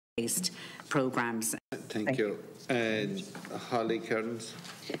based programmes. Thank you. And Holly Kearns.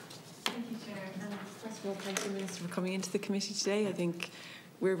 Thank you, Chair. And first of all, thank you, Minister, for coming into the committee today. I think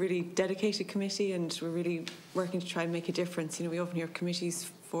we're a really dedicated committee and we're really working to try and make a difference. You know, we often hear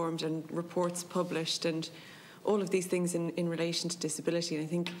committees formed and reports published and all of these things in relation to disability. And I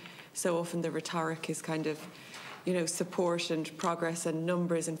think so often the rhetoric is kind of, you know, support and progress and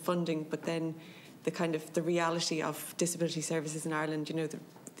numbers and funding, but then the reality of disability services in Ireland, you know,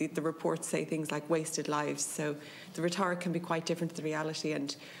 the reports say things like wasted lives. So the rhetoric can be quite different to the reality,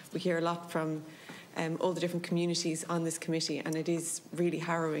 and we hear a lot from all the different communities on this committee, and it is really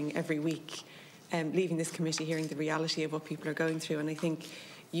harrowing every week leaving this committee hearing the reality of what people are going through. And I think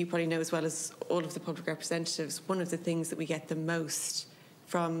you probably know as well as all of the public representatives, one of the things that we get the most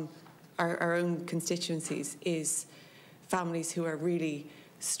from our own constituencies is families who are really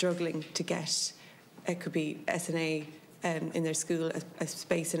struggling to get, it could be SNA in their school, a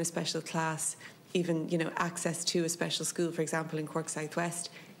space in a special class, even, you know, access to a special school. For example, in Cork South West,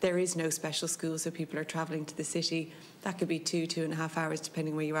 there is no special school, so people are travelling to the city. That could be 2.5 hours,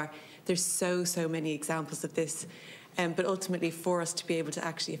 depending where you are. There's so many examples of this. But ultimately, for us to be able to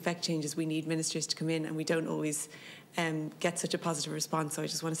actually affect changes, we need ministers to come in, and we don't always get such a positive response. So I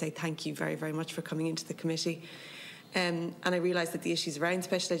just want to say thank you very, very much for coming into the committee. And I realise that the issues around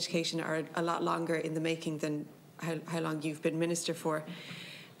special education are a lot longer in the making than how long you've been minister for.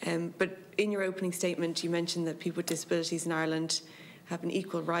 But in your opening statement, you mentioned that people with disabilities in Ireland have an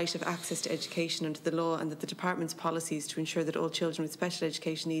equal right of access to education under the law, and that the department's policies to ensure that all children with special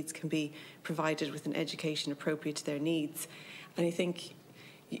education needs can be provided with an education appropriate to their needs. And I think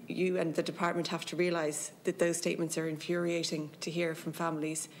you and the department have to realise that those statements are infuriating to hear from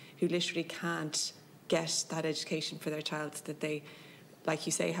families who literally can't get that education for their child that they, like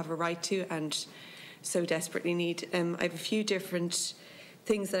you say, have a right to and so desperately need. I have a few different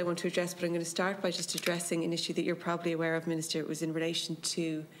things that I want to address, but I'm going to start by just addressing an issue that you're probably aware of, Minister. It was in relation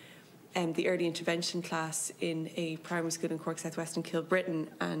to the early intervention class in a primary school in Cork South West in Kilbrittain,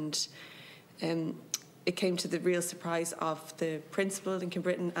 and it came to the real surprise of the principal in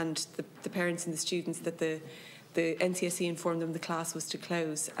Kilbrittain and the parents and the students that the NCSE informed them the class was to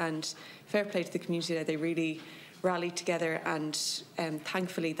close. And fair play to the community there, they really rallied together, and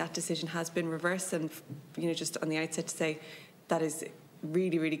thankfully that decision has been reversed. And, you know, just on the outset to say that is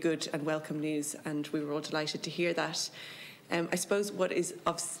really, really good and welcome news, and we were all delighted to hear that. I suppose what is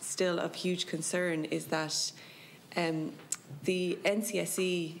still of huge concern is that the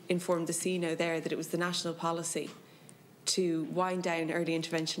NCSE informed the CNO there that it was the national policy to wind down early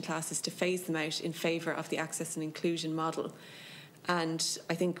intervention classes, to phase them out in favour of the access and inclusion model. And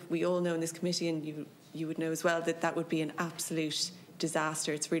I think we all know in this committee, and you would know as well, that that would be an absolute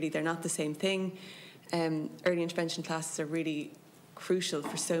disaster. It's really, they're not the same thing. Early intervention classes are really crucial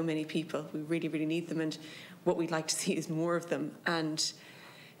for so many people. We really, really need them, and what we'd like to see is more of them. And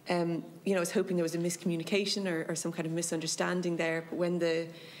you know, I was hoping there was a miscommunication or some kind of misunderstanding there, but when the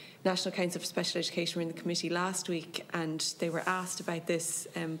National Council for Special Education were in the committee last week and they were asked about this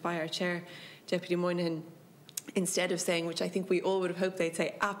by our chair, Deputy Moynihan, instead of saying, which I think we all would have hoped they'd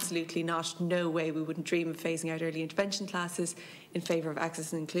say, absolutely not, no way, we wouldn't dream of phasing out early intervention classes in favour of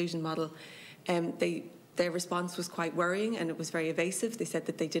access and inclusion model, their response was quite worrying and it was very evasive. They said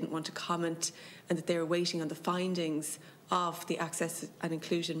that they didn't want to comment and that they were waiting on the findings of the access and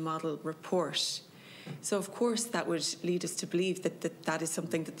inclusion model report. So of course that would lead us to believe that that is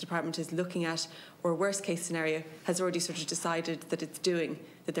something that the department is looking at, or worst case scenario has already sort of decided that it's doing,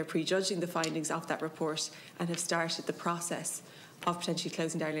 that they're prejudging the findings of that report and have started the process of potentially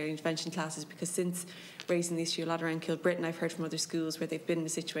closing down early intervention classes. Because since raising the issue a lot around Kilbrittain, I've heard from other schools where they've been in a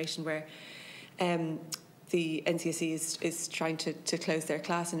situation where the NCSE is trying to close their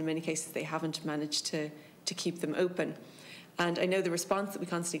class, and in many cases they haven't managed to keep them open. And I know the response that we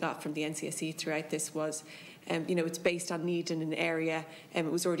constantly got from the NCSE throughout this was, you know, it's based on need in an area, and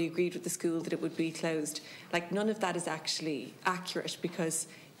it was already agreed with the school that it would be closed. Like, none of that is actually accurate, because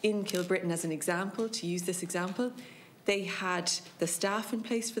in Kilbrittain, as an example, to use this example, they had the staff in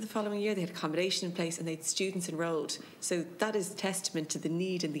place for the following year, they had accommodation in place, and they had students enrolled. So that is testament to the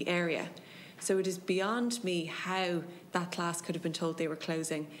need in the area. So it is beyond me how that class could have been told they were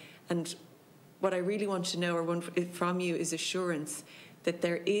closing. And what I really want to know, or want from you, is assurance that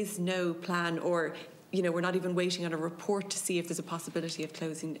there is no plan, or, you know, we're not even waiting on a report to see if there's a possibility of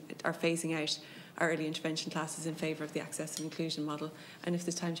closing or phasing out our early intervention classes in favour of the access and inclusion model. And if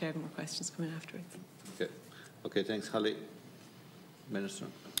there's time, Chair, I have more questions coming afterwards. Okay, thanks. Holly. Minister.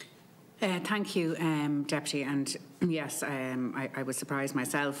 Thank you, Deputy. And yes, I was surprised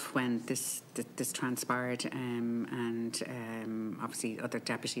myself when this transpired, and obviously other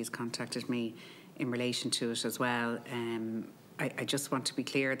deputies contacted me in relation to it as well. I just want to be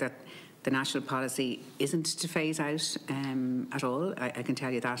clear that the national policy isn't to phase out at all. I can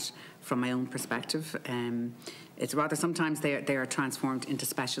tell you that from my own perspective. It's rather sometimes they are transformed into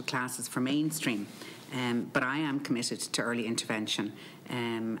special classes for mainstream. But I am committed to early intervention,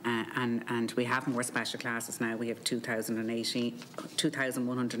 and we have more special classes now. We have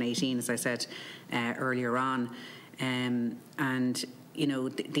 2,118, as I said earlier on, and you know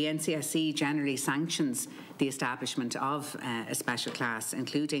the NCSE generally sanctions the establishment of a special class,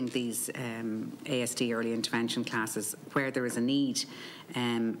 including these ASD early intervention classes where there is a need,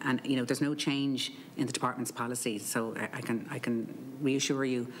 and you know there's no change in the department's policy. So I can reassure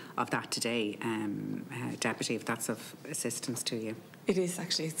you of that today, Deputy, if that's of assistance to you. It is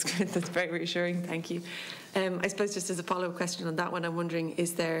actually. It's good. That's very reassuring. Thank you. I suppose just as a follow-up question on that one, I'm wondering: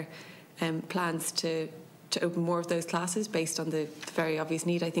 is there plans to open more of those classes based on the very obvious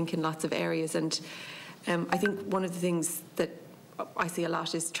need, I think, in lots of areas? And I think one of the things that I see a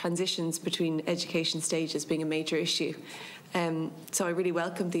lot is transitions between education stages being a major issue. So I really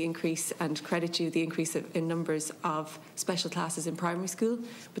welcome the increase and credit you the increase in numbers of special classes in primary school,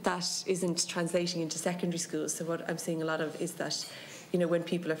 but that isn't translating into secondary schools. So what I'm seeing a lot of is that, you know, when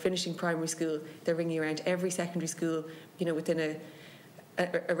people are finishing primary school, they're ringing around every secondary school, you know, within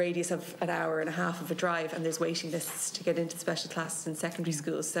a radius of an hour and a half of a drive, and there's waiting lists to get into special classes in secondary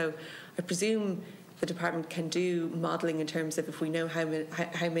schools. So I presume the department can do modelling in terms of if we know how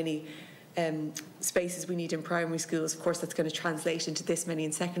many spaces we need in primary schools, of course that's going to translate into this many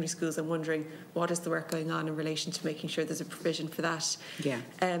in secondary schools. I'm wondering what is the work going on in relation to making sure there's a provision for that. Yeah.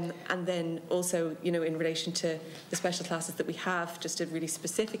 And then also, you know, in relation to the special classes that we have, just a really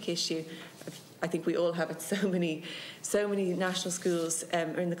specific issue. I think we all have it. So many national schools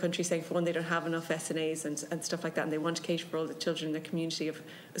are in the country saying, for one, they don't have enough SNAs and stuff like that, and they want to cater for all the children in their community of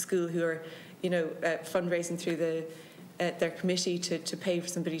a school who are, you know, fundraising through their committee to pay for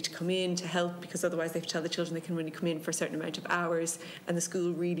somebody to come in to help, because otherwise they have to tell the children they can only come in for a certain amount of hours, and the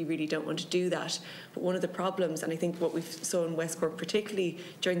school really don't want to do that. But one of the problems, and I think what we saw in West Cork particularly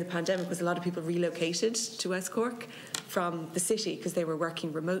during the pandemic, was a lot of people relocated to West Cork from the city because they were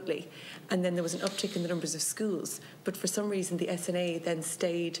working remotely, and then there was an uptick in the numbers of schools, but for some reason the SNA then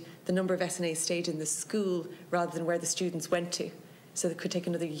the number of SNAs stayed in the school rather than where the students went to. So it could take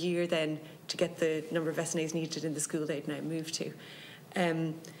another year then to get the number of SNAs needed in the school they'd now moved to.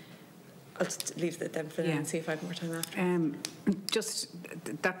 I'll just leave that then for now and see if I have more time after. Just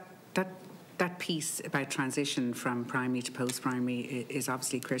that piece about transition from primary to post-primary is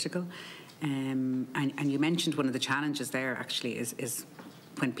obviously critical. And you mentioned one of the challenges there actually is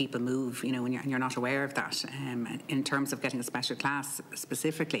when people move, you know, and you're not aware of that, in terms of getting a special class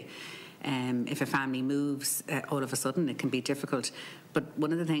specifically. If a family moves all of a sudden, it can be difficult. But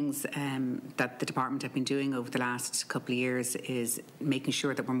one of the things that the department have been doing over the last couple of years is making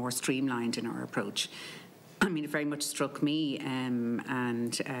sure that we're more streamlined in our approach. I mean, it very much struck me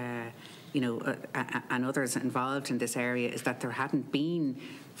and others involved in this area is that there hadn't been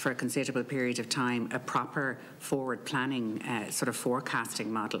for a considerable period of time a proper forward planning sort of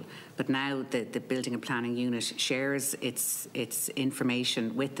forecasting model. But now the Building and Planning Unit shares its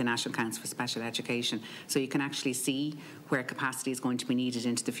information with the National Council for Special Education, so you can actually see where capacity is going to be needed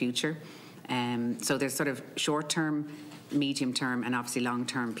into the future. So there's sort of short-term, medium-term and obviously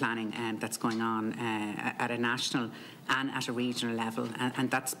long-term planning that's going on at a national and at a regional level,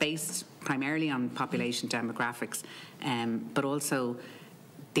 and that's based primarily on population demographics, but also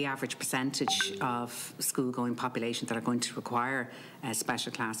the average percentage of school-going population that are going to require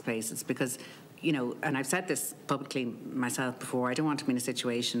special class places. Because, you know, and I've said this publicly myself before, I don't want to be in a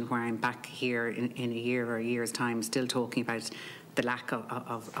situation where I'm back here in a year or a year's time still talking about the lack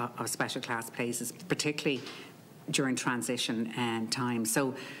of special class places, particularly during transition time.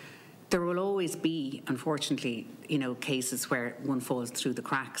 So there will always be, unfortunately, you know, cases where one falls through the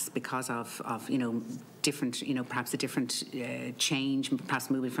cracks because of you know, different, you know, perhaps a different change, perhaps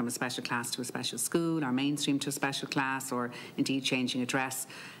moving from a special class to a special school, or mainstream to a special class, or indeed changing address,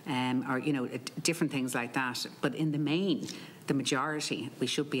 or, you know, different things like that. But in the main, the majority, we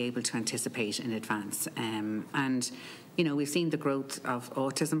should be able to anticipate in advance. And you know, we've seen the growth of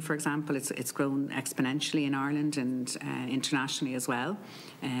autism, for example. It's grown exponentially in Ireland and internationally as well.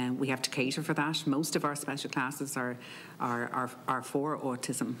 We have to cater for that. Most of our special classes are for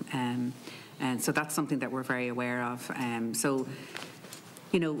autism, and so that's something that we're very aware of. So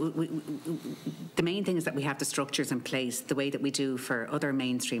you know, the main thing is that we have the structures in place, the way that we do for other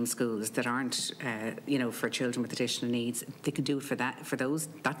mainstream schools that aren't, you know, for children with additional needs. They can do it for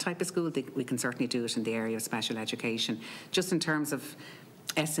that type of school. We can certainly do it in the area of special education. Just in terms of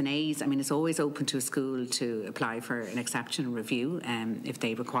SNAs, I mean, it's always open to a school to apply for an exception review if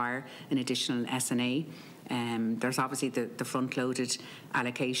they require an additional SNA. There's obviously the front-loaded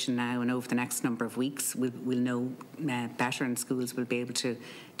allocation now, and over the next number of weeks we'll know better, and schools will be able to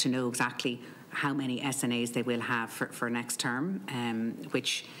know exactly how many SNAs they will have for next term,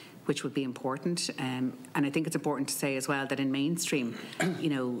 which would be important. And I think it's important to say as well that in mainstream, you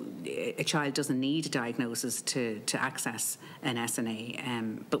know, a child doesn't need a diagnosis to access an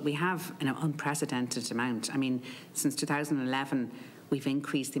SNA, but we have an unprecedented amount. I mean, since 2011, we've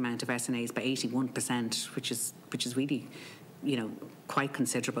increased the amount of SNAs by 81%, which is really, you know, quite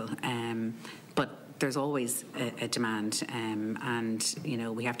considerable. But there's always a demand, and you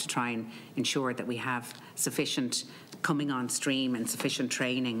know, we have to try and ensure that we have sufficient coming on stream and sufficient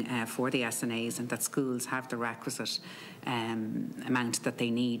training for the SNAs, and that schools have the requisite amount that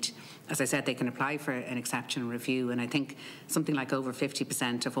they need. As I said, they can apply for an exception review, and I think something like over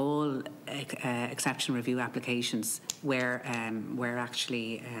 50% of all exception review applications were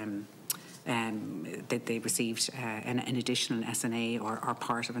actually they received an additional SNA or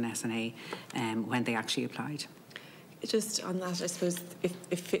part of an SNA when they actually applied. Just on that, I suppose if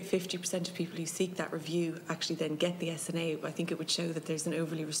 50% of people who seek that review actually then get the SNA, I think it would show that there's an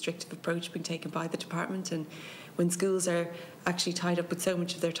overly restrictive approach being taken by the department. And when schools are actually tied up with so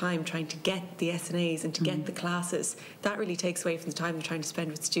much of their time trying to get the SNAs and to get the classes, that really takes away from the time they're trying to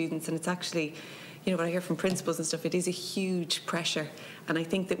spend with students. And it's actually, you know, what I hear from principals and stuff, it is a huge pressure. And I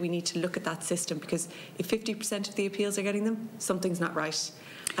think that we need to look at that system, because if 50% of the appeals are getting them, something's not right.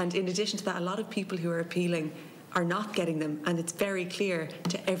 And in addition to that, a lot of people who are appealing are not getting them, and it's very clear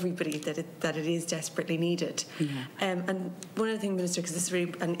to everybody that it is desperately needed. And one other thing, Minister, because this is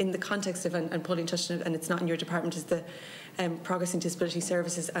really, and in the context of, and Pauline touched on it, and it's not in your department, is the Progress in Disability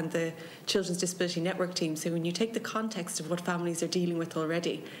Services and the Children's Disability Network team. So when you take the context of what families are dealing with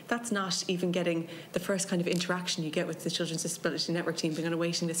already, that's not even getting the first kind of interaction you get with the Children's Disability Network team, being on a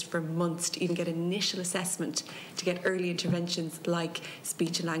waiting list for months to even get initial assessment, to get early interventions like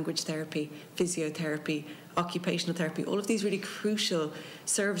speech and language therapy, physiotherapy, occupational therapy, all of these really crucial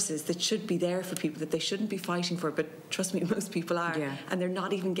services that should be there for people, that they shouldn't be fighting for, but trust me, most people are. Yeah. And they're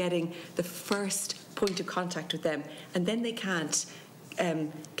not even getting the first point of contact with them. And then they can't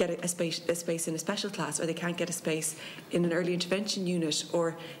get a space in a special class, or they can't get a space in an early intervention unit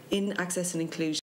or in access and inclusion.